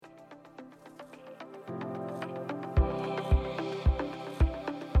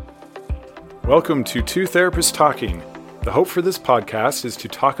Welcome to Two Therapists Talking. The hope for this podcast is to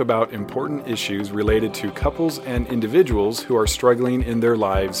talk about important issues related to couples and individuals who are struggling in their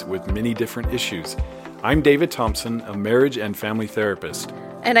lives with many different issues. I'm David Thompson, a marriage and family therapist.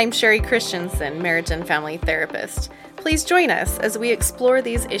 And I'm Sherie Christensen, marriage and family therapist. Please join us as we explore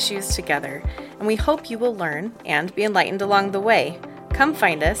these issues together, and we hope you will learn and be enlightened along the way. Come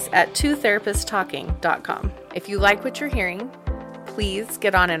find us at twotherapisttalking.com. If you like what you're hearing, please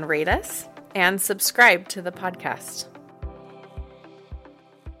get on and rate us and subscribe to the podcast.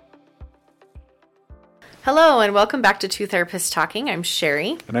 Hello, and welcome back to Two Therapists Talking. I'm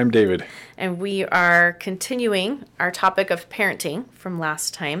Sherie. And I'm David. And we are continuing our topic of parenting from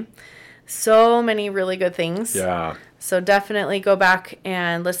last time. So many really good things. Yeah. So definitely go back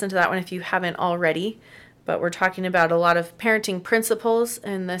and listen to that one if you haven't already. But we're talking about a lot of parenting principles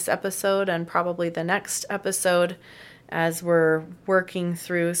in this episode and probably the next episode as we're working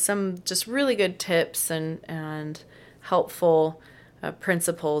through some just really good tips and helpful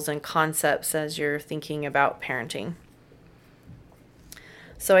principles and concepts as you're thinking about parenting.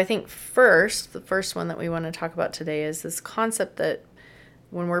 So I think the first one that we want to talk about today is this concept that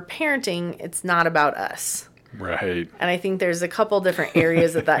when we're parenting, it's not about us. Right. And I think there's a couple different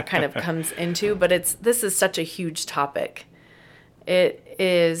areas that kind of comes into, but this is such a huge topic. It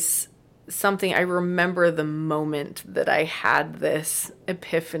is something I remember the moment that I had this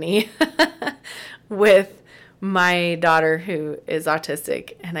epiphany with my daughter who is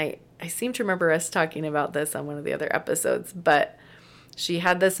autistic. And I seem to remember us talking about this on one of the other episodes, but she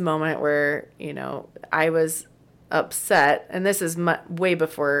had this moment where, I was upset, and this is way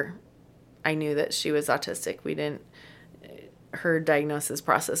before I knew that she was autistic. Her diagnosis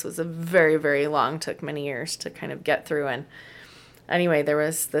process was a very, very long, took many years to kind of get through. And anyway, there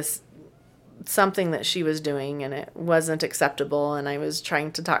was something that she was doing and it wasn't acceptable. And I was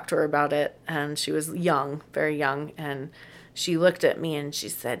trying to talk to her about it. And she was young, very young. And she looked at me and she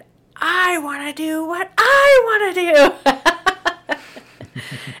said, "I want to do what I want to do."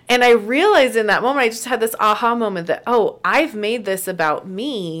 And I realized in that moment, I just had this aha moment that, I've made this about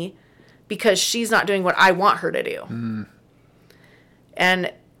me because she's not doing what I want her to do. Mm.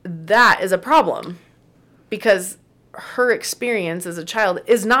 And that is a problem because her experience as a child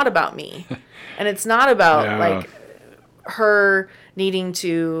is not about me. And it's not about her needing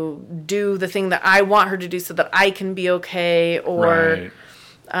to do the thing that I want her to do so that I can be okay. Or,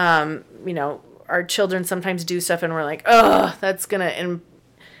 our children sometimes do stuff and we're like, oh, that's going to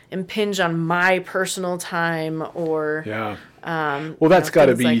impinge on my personal time or... Yeah. Well, that's got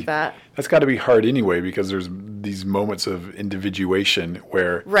to be like that. That's got to be hard anyway, because there's these moments of individuation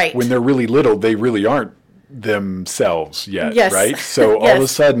where when they're really little, they really aren't themselves yet, right? So all of a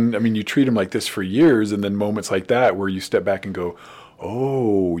sudden, you treat them like this for years, and then moments like that where you step back and go,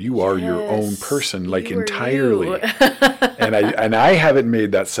 "Oh, you are your own person, like entirely." and I haven't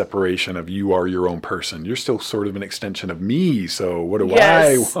made that separation of you are your own person. You're still sort of an extension of me. So what do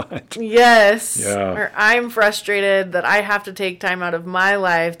I want? Yes. Yeah. Or I'm frustrated that I have to take time out of my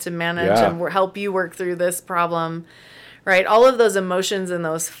life to manage and help you work through this problem. Right? All of those emotions and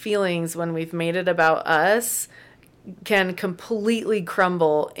those feelings when we've made it about us can completely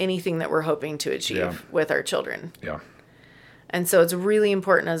crumble anything that we're hoping to achieve with our children. Yeah. And so it's really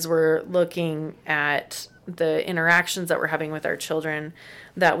important as we're looking at the interactions that we're having with our children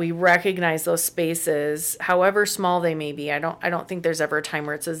that we recognize those spaces, however small they may be. I don't think there's ever a time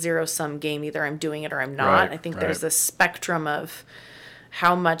where it's a zero-sum game. Either I'm doing it or I'm not. I think there's a spectrum of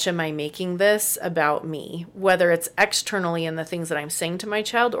how much am I making this about me, whether it's externally in the things that I'm saying to my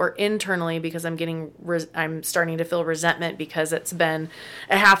child or internally because I'm starting to feel resentment because it's been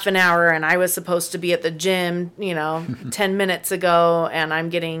a half an hour and I was supposed to be at the gym, 10 minutes ago, and I'm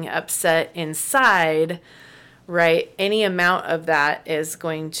getting upset inside, right? Any amount of that is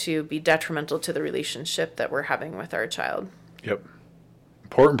going to be detrimental to the relationship that we're having with our child. Yep.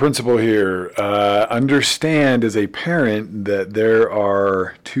 Important principle here. Understand as a parent that there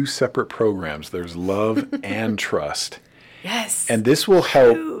are two separate programs. There's love and trust. Yes. And this will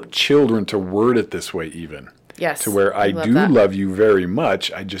help children to word it this way even. Yes. To where I do love you very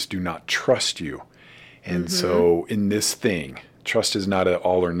much, I just do not trust you. And so in this thing, trust is not an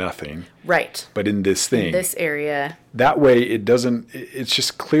all or nothing. Right. But in this thing. In this area. That way it's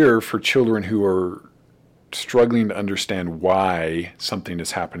just clear for children who are struggling to understand why something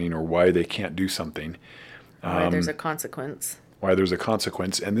is happening or why they can't do something. Why there's a consequence.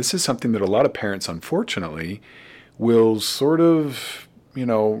 And this is something that a lot of parents, unfortunately, will sort of,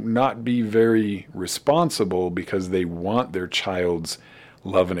 not be very responsible because they want their child's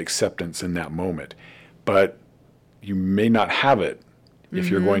love and acceptance in that moment. But you may not have it if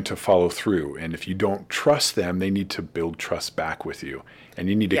you're going to follow through. And if you don't trust them, they need to build trust back with you. And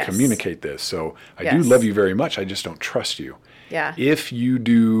you need to communicate this. So I do love you very much. I just don't trust you. Yeah. If you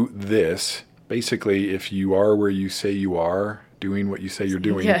do this, basically, if you are where you say you are, doing what you say you're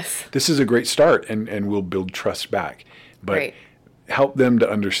doing, this is a great start, and we'll build trust back. But help them to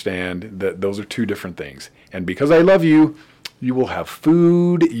understand that those are two different things. And because I love you, you will have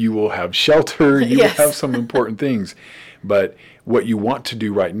food, you will have shelter, you will have some important things. But what you want to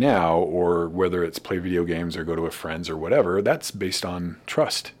do right now, or whether it's play video games or go to a friend's or whatever, that's based on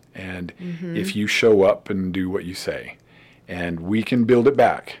trust. And if you show up and do what you say, and we can build it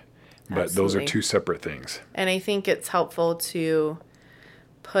back. But those are two separate things. And I think it's helpful to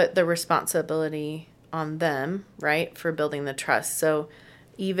put the responsibility on them, right, for building the trust. So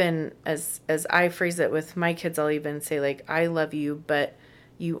even as I phrase it with my kids, I'll even say, like, I love you, but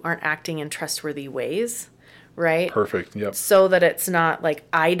you aren't acting in trustworthy ways, right? Perfect, yep. So that it's not like,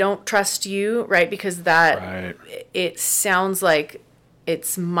 I don't trust you, right? Because that, it sounds like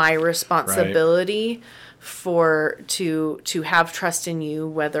it's my responsibility to have trust in you,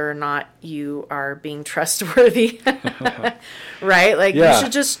 whether or not you are being trustworthy, right? Like you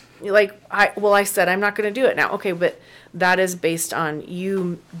should just I said I'm not going to do it now. Okay, but that is based on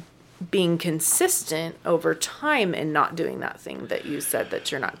you being consistent over time and not doing that thing that you said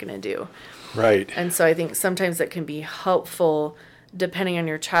that you're not going to do. Right. And so I think sometimes it can be helpful, depending on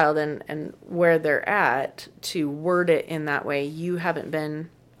your child and where they're at, to word it in that way. You haven't been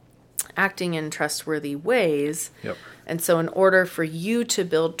acting in trustworthy ways. Yep. And so in order for you to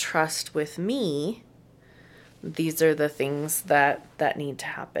build trust with me, these are the things that need to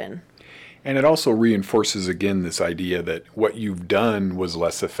happen. And it also reinforces again this idea that what you've done was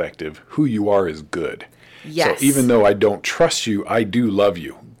less effective. Who you are is good. Yes. So even though I don't trust you, I do love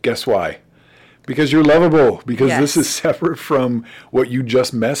you. Guess why? Because you're lovable. Because this is separate from what you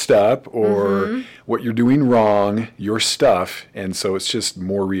just messed up or what you're doing wrong, your stuff. And so it's just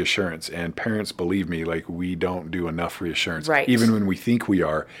more reassurance. And parents, believe me, like, we don't do enough reassurance. Right. Even when we think we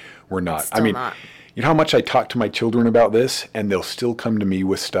are, we're not. Still not. You know how much I talk to my children about this, and they'll still come to me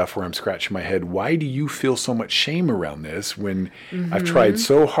with stuff where I'm scratching my head. Why do you feel so much shame around this when I've tried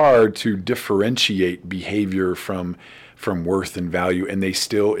so hard to differentiate behavior from worth and value, and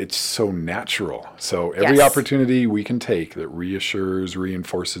it's so natural. So every opportunity we can take that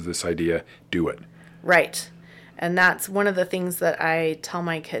reinforces this idea, do it. Right. And that's one of the things that I tell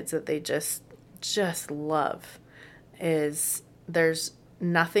my kids that they just love is there's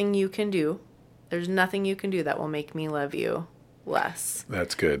nothing you can do. There's nothing you can do that will make me love you less.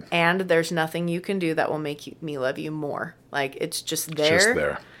 That's good. And there's nothing you can do that will make me love you more. Like, it's just there. It's just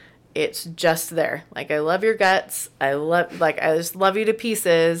there. It's just there. Like, I love your guts. I just love you to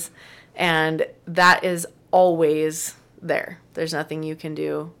pieces. And that is always there. There's nothing you can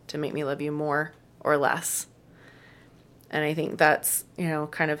do to make me love you more or less. And I think that's,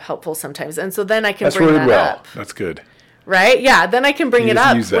 kind of helpful sometimes. And so then I can bring that up. That's good. Right? Yeah. Then I can bring it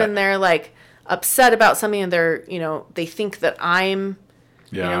up when they're like upset about something and they're, they think that I'm,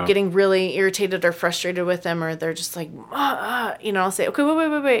 getting really irritated or frustrated with them, or they're just like, I'll say, okay,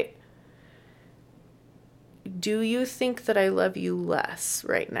 wait. Do you think that I love you less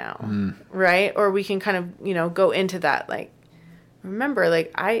right now? Right? Or we can kind of, go into that. Like, remember,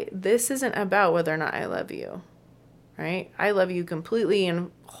 like, this isn't about whether or not I love you, right? I love you completely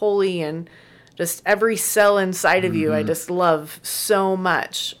and wholly, and just every cell inside of you, I just love so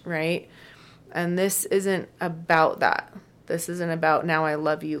much, right? And this isn't about that. This isn't about now I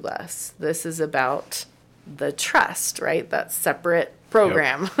love you less. This is about the trust, right? That separate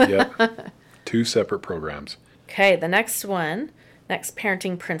program. Yep. Two separate programs. Okay, the next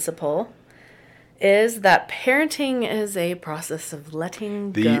parenting principle is that parenting is a process of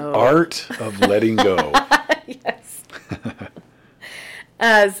letting go. The art of letting go. Yes.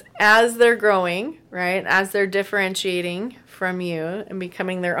 As they're growing, right? As they're differentiating from you and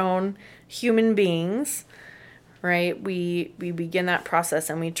becoming their own human beings, right? We begin that process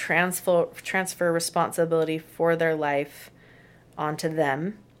and we transfer responsibility for their life onto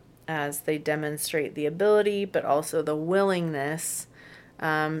them as they demonstrate the ability, but also the willingness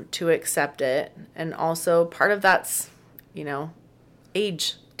to accept it. And also part of that's,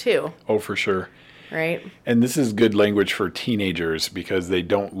 age too. Oh, for sure. Right. And this is good language for teenagers because they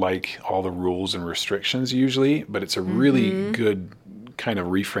don't like all the rules and restrictions usually, but it's a really good kind of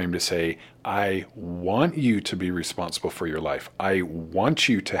reframe to say, I want you to be responsible for your life. I want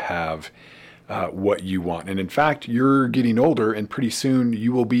you to have what you want. And in fact, you're getting older and pretty soon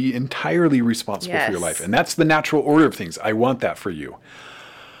you will be entirely responsible for your life. And that's the natural order of things. I want that for you.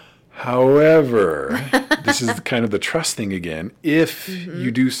 However, this is kind of the trust thing again. If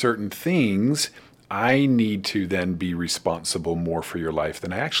you do certain things, I need to then be responsible more for your life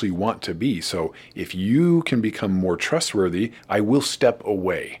than I actually want to be. So if you can become more trustworthy, I will step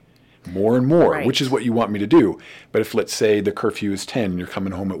away more and more, right, which is what you want me to do. But if, let's say, the curfew is 10 and you're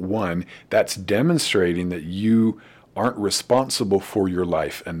coming home at 1, that's demonstrating that you aren't responsible for your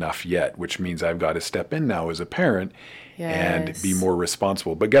life enough yet, which means I've got to step in now as a parent and be more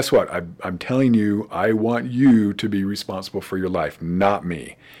responsible. But guess what? I'm telling you, I want you to be responsible for your life, not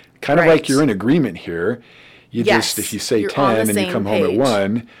me. Kind of like you're in agreement here. You just, if you say 10 and you come home at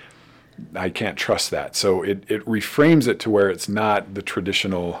 1, I can't trust that. So it reframes it to where it's not the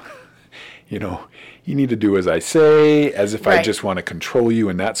traditional, you need to do as I say, as if I just want to control you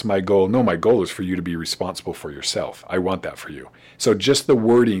and that's my goal. No, my goal is for you to be responsible for yourself. I want that for you. So just the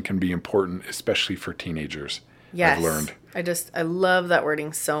wording can be important, especially for teenagers. Yes. I've learned. I love that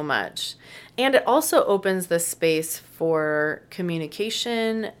wording so much. And it also opens the space for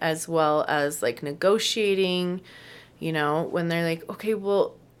communication as well as like negotiating, when they're like, okay,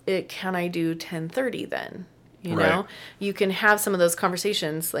 well, can I do 10:30 then? You can have some of those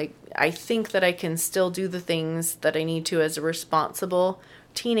conversations. Like, I think that I can still do the things that I need to as a responsible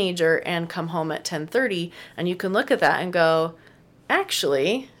teenager and come home at 10:30. And you can look at that and go,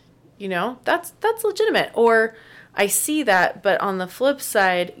 actually, that's legitimate. Or I see that, but on the flip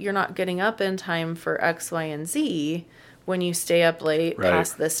side, you're not getting up in time for X, Y, and Z when you stay up late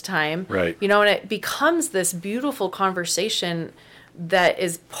past this time. Right. And it becomes this beautiful conversation that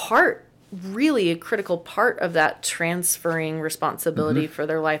is really a critical part of that transferring responsibility for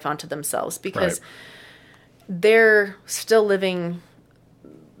their life onto themselves, because they're still living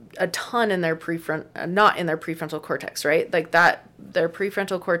a ton in their not in their prefrontal cortex, right? Like that, their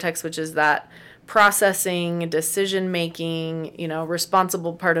prefrontal cortex, which is that processing, decision-making,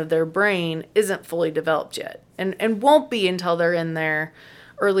 responsible part of their brain, isn't fully developed yet and won't be until they're in their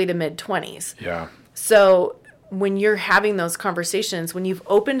early to mid-20s. Yeah. So when you're having those conversations, when you've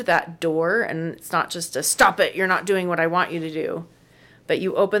opened that door, and it's not just a stop it, you're not doing what I want you to do, but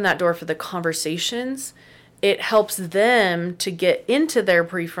you open that door for the conversations, it helps them to get into their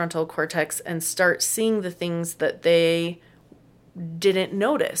prefrontal cortex and start seeing the things that they didn't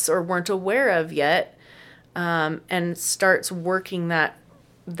notice or weren't aware of yet, and starts working that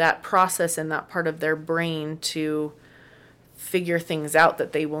process in that part of their brain to figure things out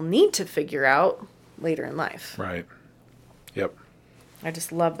that they will need to figure out later in life. Right. Yep. I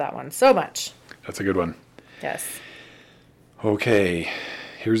just love that one so much. That's a good one. Yes. Okay.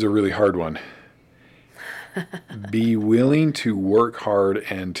 Here's a really hard one. Be willing to work hard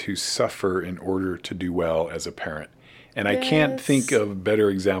and to suffer in order to do well as a parent. And I can't think of better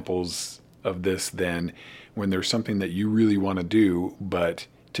examples of this than when there's something that you really want to do, but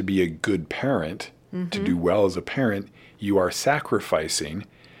to be a good parent, to do well as a parent, you are sacrificing,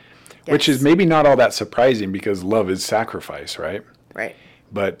 which is maybe not all that surprising because love is sacrifice, right? Right.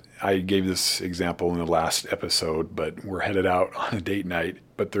 But I gave this example in the last episode, but we're headed out on a date night,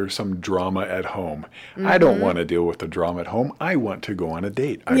 but there's some drama at home. I don't want to deal with the drama at home. I want to go on a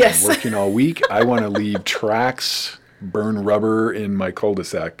date. I've been working all week. I want to leave tracks, burn rubber in my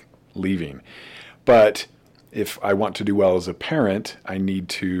cul-de-sac leaving. But if I want to do well as a parent, I need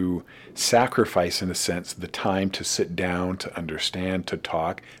to sacrifice, in a sense, the time to sit down, to understand, to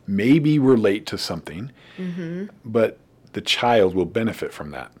talk, maybe relate to something, but the child will benefit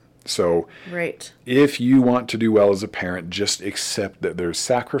from that. So if you want to do well as a parent, just accept that there's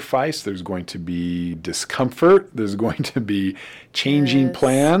sacrifice, there's going to be discomfort, there's going to be changing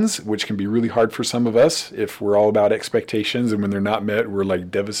plans, which can be really hard for some of us if we're all about expectations, and when they're not met, we're like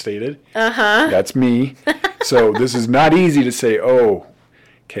devastated. That's me. So this is not easy to say, oh,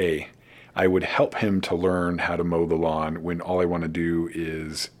 okay, I would help him to learn how to mow the lawn when all I want to do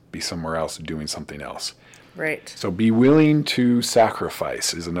is be somewhere else doing something else. Right. So be willing to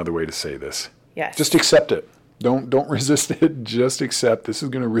sacrifice is another way to say this. Yes. Just accept it. Don't resist it. Just accept this is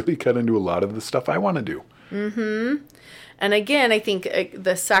going to really cut into a lot of the stuff I want to do. And again, I think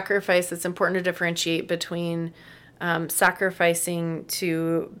the sacrifice, it's important to differentiate between sacrificing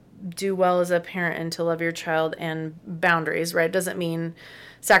to do well as a parent and to love your child and boundaries, right? It doesn't mean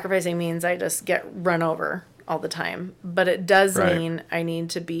sacrificing means I just get run over all the time, but it does mean I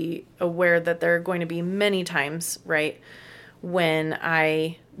need to be aware that there are going to be many times, right, when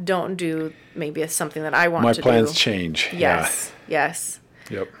I don't do maybe something that I want to do. My plans change. Yes.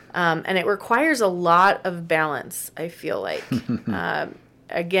 Yep. And it requires a lot of balance, I feel like.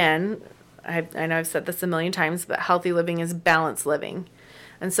 Again, I know I've said this a million times, but healthy living is balanced living.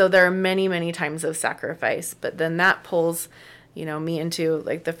 And so there are many, many times of sacrifice, but then that pulls me into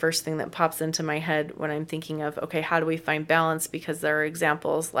like the first thing that pops into my head when I'm thinking of, okay, how do we find balance? Because there are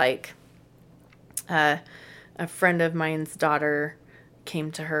examples like a friend of mine's daughter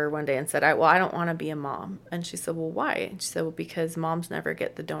came to her one day and said, I don't want to be a mom. And she said, well, why? And she said, well, because moms never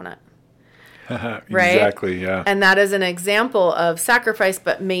get the donut. Right? Exactly, yeah. And that is an example of sacrifice,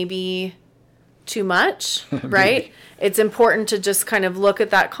 but maybe too much, right? It's important to just kind of look at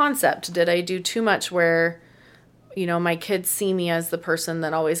that concept. Did I do too much where, my kids see me as the person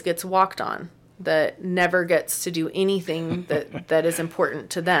that always gets walked on, that never gets to do anything that is important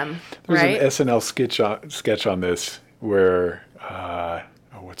to them, right? There's an SNL sketch on this where,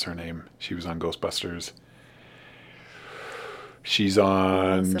 what's her name? She was on Ghostbusters. She's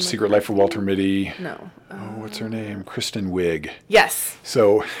on Secret Life of Walter Mitty. No. What's her name? Kristen Wiig. Yes.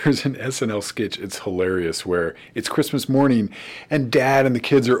 So there's an SNL sketch. It's hilarious where it's Christmas morning and Dad and the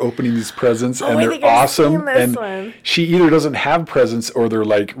kids are opening these presents and they're awesome. And she either doesn't have presents or they're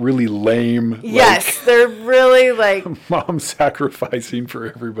like really lame. Yes, they're really like mom sacrificing for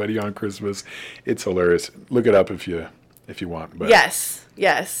everybody on Christmas. It's hilarious. Look it up if you want. But yes.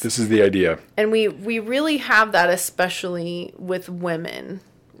 This is the idea. And we really have that, especially with women,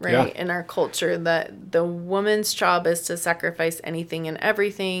 right? In our culture, that the woman's job is to sacrifice anything and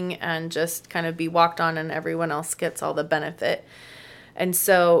everything and just kind of be walked on, and everyone else gets all the benefit. And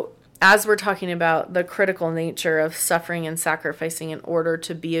so as we're talking about the critical nature of suffering and sacrificing in order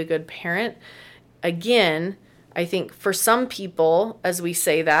to be a good parent, again, I think for some people, as we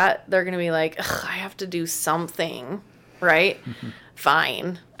say that, they're going to be like, I have to do something, right?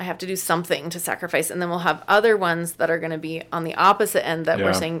 Fine, I have to do something to sacrifice. And then we'll have other ones that are going to be on the opposite end that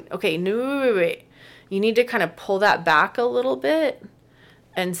we're saying, okay, no, wait. You need to kind of pull that back a little bit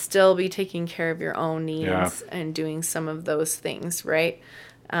and still be taking care of your own needs and doing some of those things, right?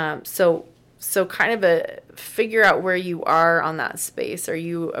 So kind of figure out where you are on that space. Are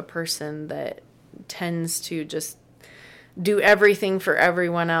you a person that tends to just do everything for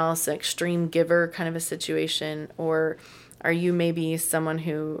everyone else, extreme giver kind of a situation? Or are you maybe someone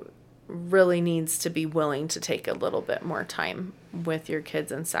who really needs to be willing to take a little bit more time with your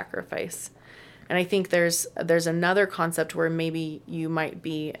kids and sacrifice? And I think there's another concept where maybe you might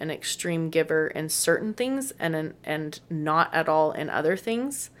be an extreme giver in certain things and not at all in other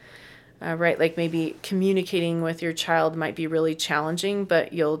things, right? Like maybe communicating with your child might be really challenging,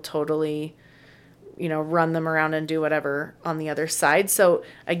 but you'll totally run them around and do whatever on the other side. So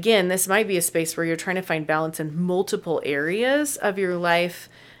again, this might be a space where you're trying to find balance in multiple areas of your life.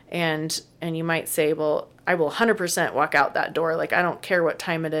 And you might say, well, I will 100% walk out that door. Like, I don't care what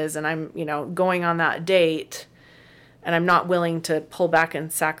time it is. And I'm, going on that date, and I'm not willing to pull back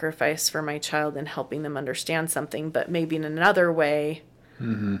and sacrifice for my child and helping them understand something. But maybe in another way,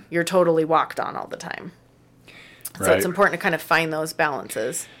 you're totally walked on all the time. Right. So it's important to kind of find those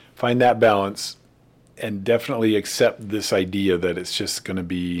balances. Find that balance. And definitely accept this idea that it's just going to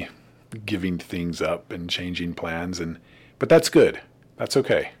be giving things up and changing plans. But that's good. That's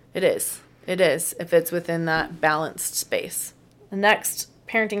okay. It is. If it's within that balanced space. The next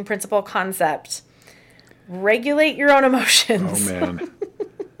parenting principle concept, regulate your own emotions. Oh, man.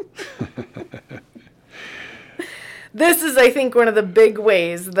 This is, I think, one of the big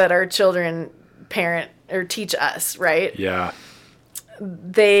ways that our children parent or teach us, right? Yeah.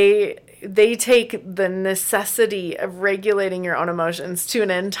 They take the necessity of regulating your own emotions to an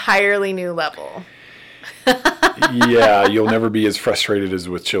entirely new level. Yeah, you'll never be as frustrated as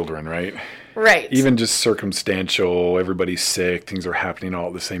with children, right? Right. Even just circumstantial, everybody's sick, things are happening all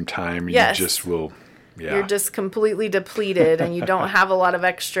at the same time. Yes. You just will, You're just completely depleted and you don't have a lot of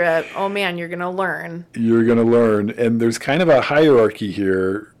extra, oh man, you're going to learn. You're going to learn. And there's kind of a hierarchy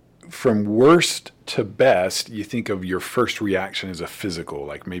here. From worst to best, you think of your first reaction as a physical,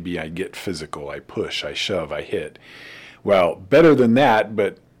 like maybe I get physical, I push, I shove, I hit. Well, better than that,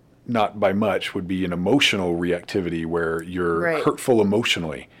 but not by much, would be an emotional reactivity where you're hurtful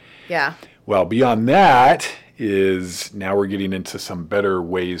emotionally. Yeah. Well, beyond that is now we're getting into some better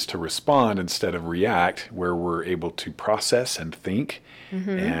ways to respond instead of react, where we're able to process and think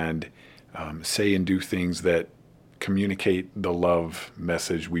and say and do things that communicate the love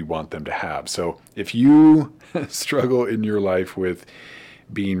message we want them to have. So if you struggle in your life with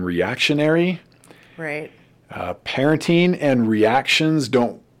being reactionary, right, parenting and reactions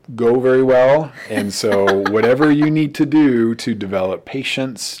don't go very well. And so whatever you need to do to develop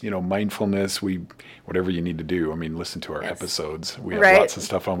patience, mindfulness, whatever you need to do. I mean, listen to our episodes. We have lots of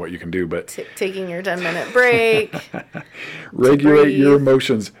stuff on what you can do, but taking your 10-minute break, regulate your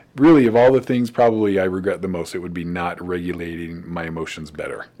emotions. Really, of all the things probably I regret the most, it would be not regulating my emotions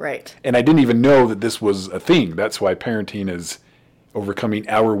better. Right. And I didn't even know that this was a thing. That's why parenting is overcoming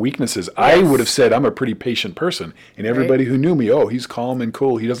our weaknesses. Yes. I would have said I'm a pretty patient person, and everybody who knew me, he's calm and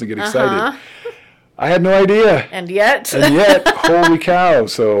cool. He doesn't get excited. I had no idea. And yet, holy cow.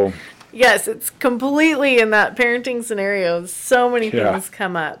 So yes, it's completely in that parenting scenario. So many things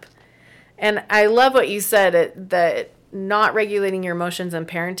come up. And I love what you said, that not regulating your emotions and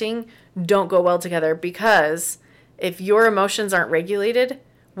parenting don't go well together, because if your emotions aren't regulated,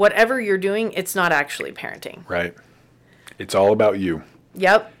 whatever you're doing, it's not actually parenting. Right. It's all about you.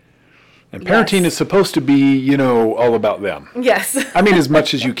 Yep. And parenting is supposed to be, all about them. Yes. I mean, as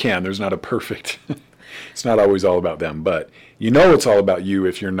much as you can. There's not a perfect, it's not always all about them, but it's all about you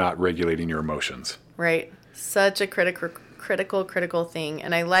if you're not regulating your emotions. Right. Such a critical thing.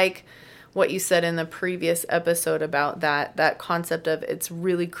 And I like what you said in the previous episode about that concept of it's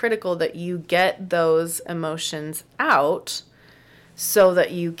really critical that you get those emotions out so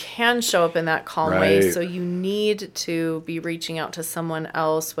that you can show up in that calm way. So you need to be reaching out to someone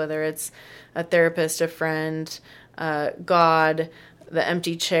else, whether it's a therapist, a friend, God, the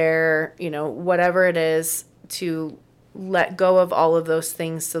empty chair, whatever it is, to let go of all of those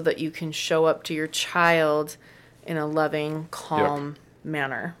things so that you can show up to your child in a loving, calm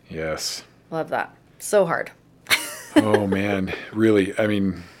manner. Yes. Love that. So hard. Oh, man. Really, I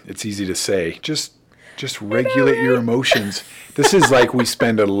mean, it's easy to say. Just regulate your emotions. This is like we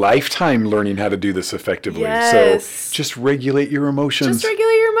spend a lifetime learning how to do this effectively. Yes. So just regulate your emotions. Just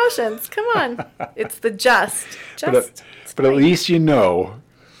regulate your emotions. Come on. It's the but at least even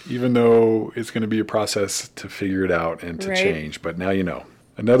though it's going to be a process to figure it out and to change. But now you know.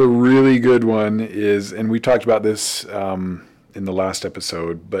 Another really good one is, and we talked about this in the last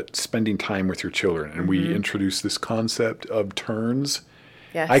episode, but spending time with your children. And we introduced this concept of turns.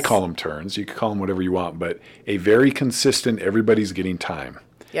 Yes. I call them turns. You can call them whatever you want, but a very consistent, everybody's getting time.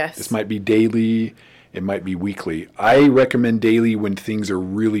 Yes. This might be daily. It might be weekly. I recommend daily when things are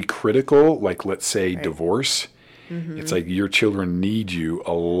really critical, like let's say divorce. Mm-hmm. It's like your children need you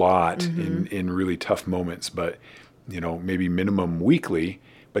a lot in really tough moments, but maybe minimum weekly,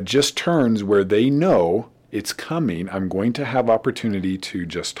 but just turns where they know it's coming. I'm going to have opportunity to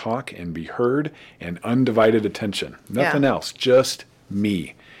just talk and be heard and undivided attention. Nothing else, just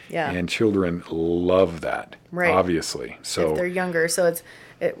me. Yeah. And children love that, obviously. So if they're younger, so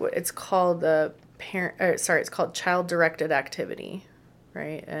it's called it's called child-directed activity,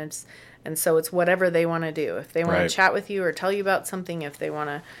 right? And so it's whatever they want to do. If they want to chat with you or tell you about something, if they want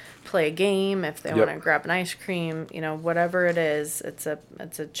to play a game, if they want to grab an ice cream, whatever it is, it's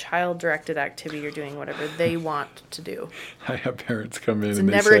a child-directed activity. You're doing whatever they want to do. I have parents come in and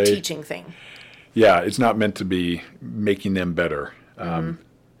they say... It's never a teaching thing. Yeah, it's not meant to be making them better. I'll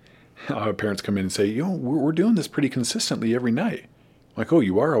have parents come in and say, we're doing this pretty consistently every night. I'm like, oh,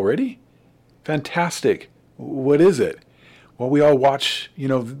 you are already? Fantastic. What is it? Well, we all watch,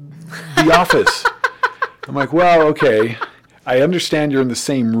 The Office. I'm like, well, okay. I understand you're in the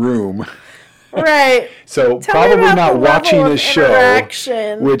same room. Right. So probably not watching a show,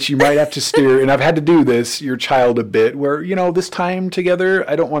 which you might have to steer. And I've had to do this, your child a bit, where, this time together,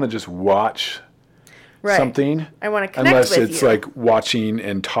 I don't want to just watch something. I want to connect unless it's like watching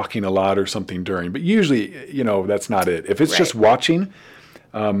and talking a lot or something during. But usually, that's not it. If it's just watching,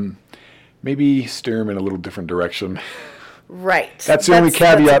 maybe steer them in a little different direction. Right. That's the only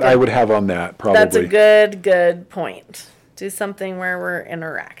caveat I would have on that, probably. That's a good point. Do something where we're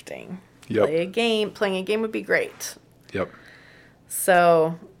interacting. Yep. Playing a game would be great. Yep.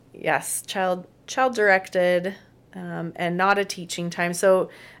 So, yes, child-directed and not a teaching time. So,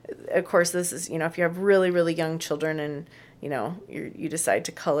 of course, this is, if you have really, really young children and, you decide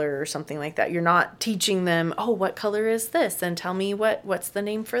to color or something like that, you're not teaching them, what color is this? And tell me what's the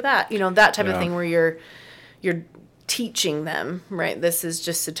name for that? That type of thing where you're teaching them, right? This is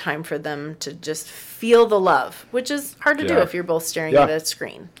just a time for them to just feel the love, which is hard to do if you're both staring at a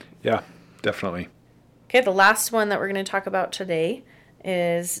screen. Yeah, definitely. Okay, the last one that we're going to talk about today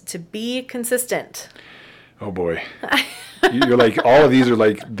is to be consistent. Oh boy. You're like, all of these are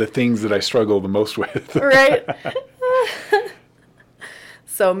like the things that I struggle the most with. Right?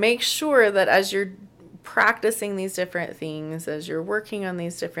 So make sure that as you're practicing these different things, as you're working on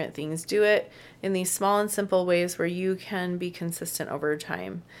these different things, do it in these small and simple ways where you can be consistent over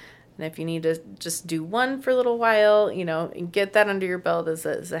time. And if you need to just do one for a little while, and get that under your belt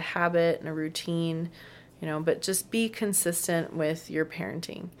as a habit and a routine, but just be consistent with your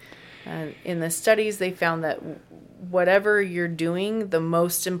parenting. In the studies, they found that whatever you're doing, the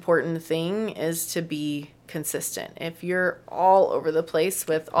most important thing is to be consistent. If you're all over the place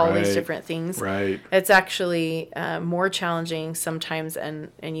with all these different things, it's actually more challenging sometimes,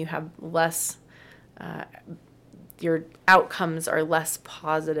 and you have less, your outcomes are less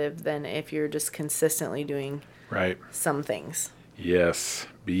positive than if you're just consistently doing some things. Yes,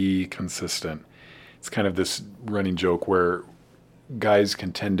 be consistent. It's kind of this running joke where guys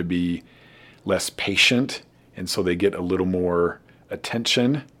can tend to be less patient, and so they get a little more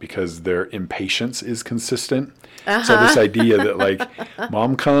attention because their impatience is consistent. So this idea that like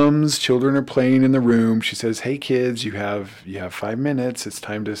mom comes, children are playing in the room, she says, "Hey kids, you have 5 minutes, it's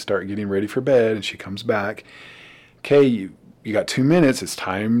time to start getting ready for bed," and she comes back, "Okay, you got 2 minutes, it's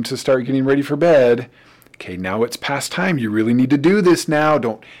time to start getting ready for bed. Okay, now it's past time. You really need to do this now.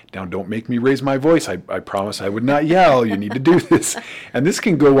 Don't make me raise my voice. I promise I would not yell. You need to do this." And this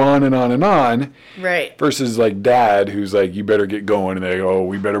can go on and on and on. Right. Versus like dad, who's like, "You better get going." And they go, "Oh,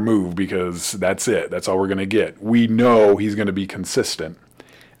 we better move because that's it. That's all we're going to get." We know he's going to be consistent.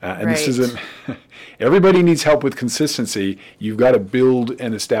 And this isn't, everybody needs help with consistency. You've got to build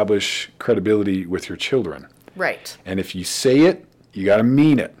and establish credibility with your children. Right. And if you say it, you got to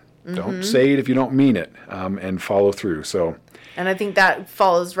mean it. Don't say it if you don't mean it, and follow through. And I think that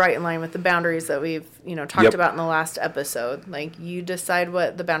follows right in line with the boundaries that we've, talked about in the last episode. Like, you decide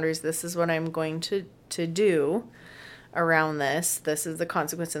what the boundaries, this is what I'm going to do around this. This is the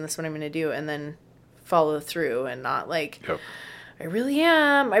consequence, and this is what I'm going to do. And then follow through, and not like, I really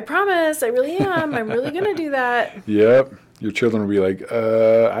am. I promise. I really am. I'm really going to do that. Yep. Your children will be like,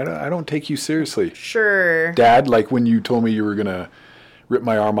 I don't take you seriously. Sure. Dad, like when you told me you were going to rip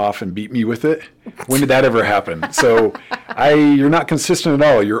my arm off and beat me with it. When did that ever happen? So you're not consistent at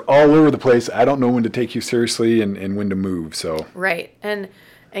all. You're all over the place. I don't know when to take you seriously and when to move. So right. And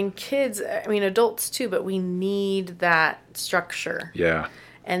kids, I mean adults too, but we need that structure. Yeah.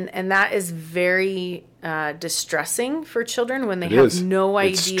 And that is very distressing for children when they have no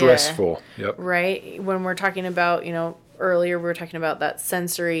idea. It's stressful. Yep. Right? When we're talking about, earlier we were talking about that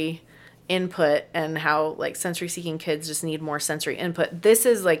sensory input and how like sensory seeking kids just need more sensory input. This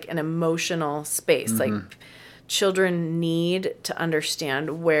is like an emotional space. Like children need to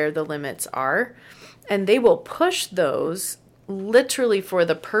understand where the limits are, and they will push those literally for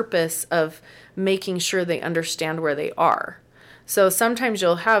the purpose of making sure they understand where they are. So sometimes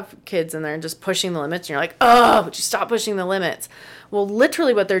you'll have kids and they're just pushing the limits and you're like, "Oh, would you stop pushing the limits?" Well,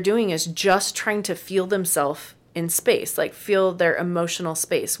 literally what they're doing is just trying to feel themselves in space, like feel their emotional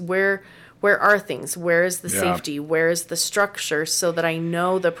space. Where are things? Where is the safety? Where is the structure, so that I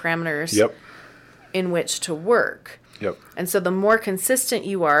know the parameters in which to work? Yep. And so the more consistent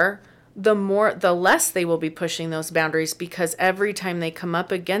you are, the less they will be pushing those boundaries, because every time they come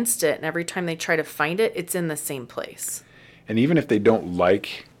up against it and every time they try to find it, it's in the same place. And even if they don't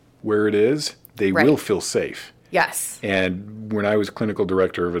like where it is, they will feel safe. Yes. And when I was clinical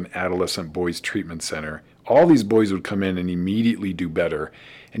director of an adolescent boys treatment center, all these boys would come in and immediately do better.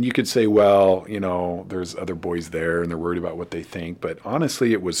 And you could say, well, there's other boys there and they're worried about what they think. But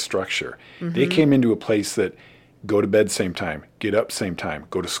honestly, it was structure. They came into a place that go to bed same time, get up same time,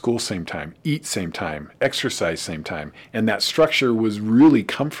 go to school same time, eat same time, exercise same time. And that structure was really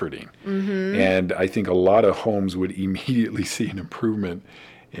comforting. And I think a lot of homes would immediately see an improvement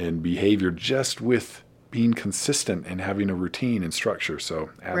in behavior just with being consistent and having a routine and structure. So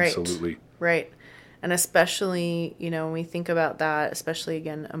absolutely. Right. And especially, when we think about that, especially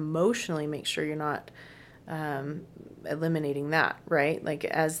again, emotionally, make sure you're not eliminating that, right? Like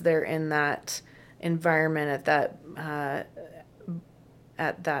as they're in that environment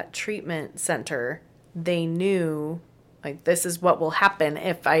at that treatment center, they knew like this is what will happen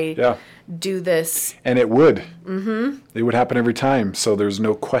if I do this. And it would. It would happen every time. So there's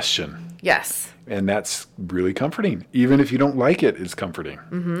no question. Yes. And that's really comforting. Even if you don't like it, it's comforting.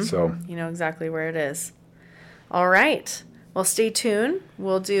 So you know exactly where it is. All right. Well, stay tuned.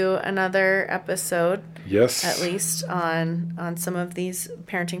 We'll do another episode. Yes. At least on some of these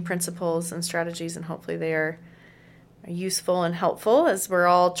parenting principles and strategies, and hopefully they are useful and helpful as we're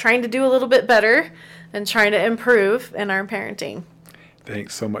all trying to do a little bit better and trying to improve in our parenting.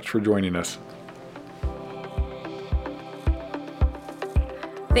 Thanks so much for joining us.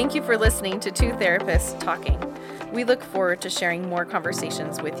 Thank you for listening to Two Therapists Talking. We look forward to sharing more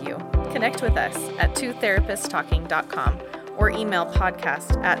conversations with you. Connect with us at twotherapisttalking.com or email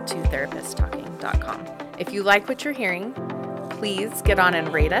podcast@twotherapisttalking.com. If you like what you're hearing, please get on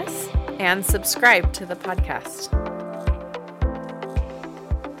and rate us and subscribe to the podcast.